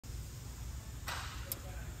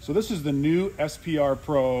So this is the new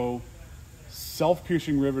SPR-Pro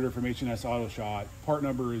self-piercing riveter from H&S Auto Shot. Part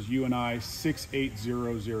number is UNI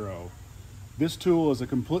 6800. This tool is a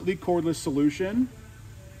completely cordless solution.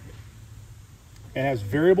 It has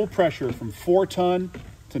variable pressure from 4 ton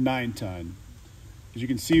to 9 ton. As you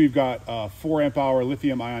can see, we've got a 4 amp hour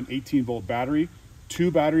lithium ion 18 volt battery. 2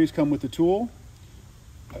 batteries come with the tool,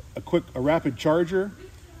 a rapid charger.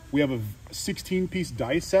 We have a 16 piece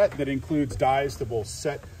die set that includes dies to both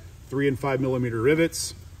set 3 and 5 millimeter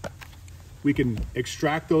rivets. We can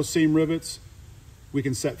extract those same rivets. We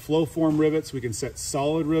can set flow form rivets. We can set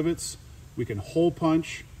solid rivets. We can hole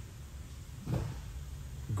punch.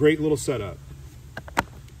 Great little setup.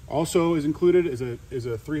 Also is included is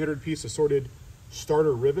a 300 piece assorted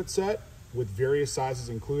starter rivet set with various sizes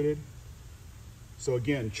included. So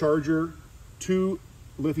again, charger, 2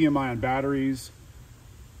 lithium ion batteries,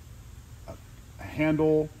 a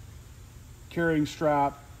handle, carrying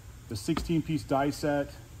strap, the 16 piece die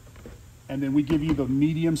set, and then we give you the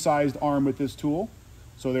medium sized arm with this tool.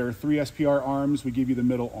 So there are 3 SPR arms, we give you the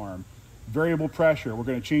middle arm. Variable pressure, we're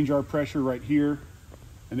going to change our pressure right here,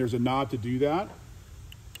 and there's a knob to do that.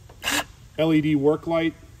 LED work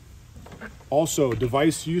light, also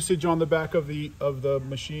device usage on the back of the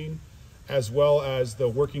machine, as well as the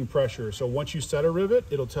working pressure. So once you set a rivet,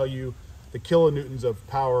 it'll tell you the kilonewtons of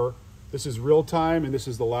power. This is real time, and this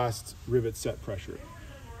is the last rivet set pressure.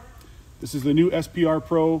 This is the new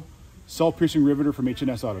SPR-Pro self-piercing riveter from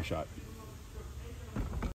H&S Auto Shot.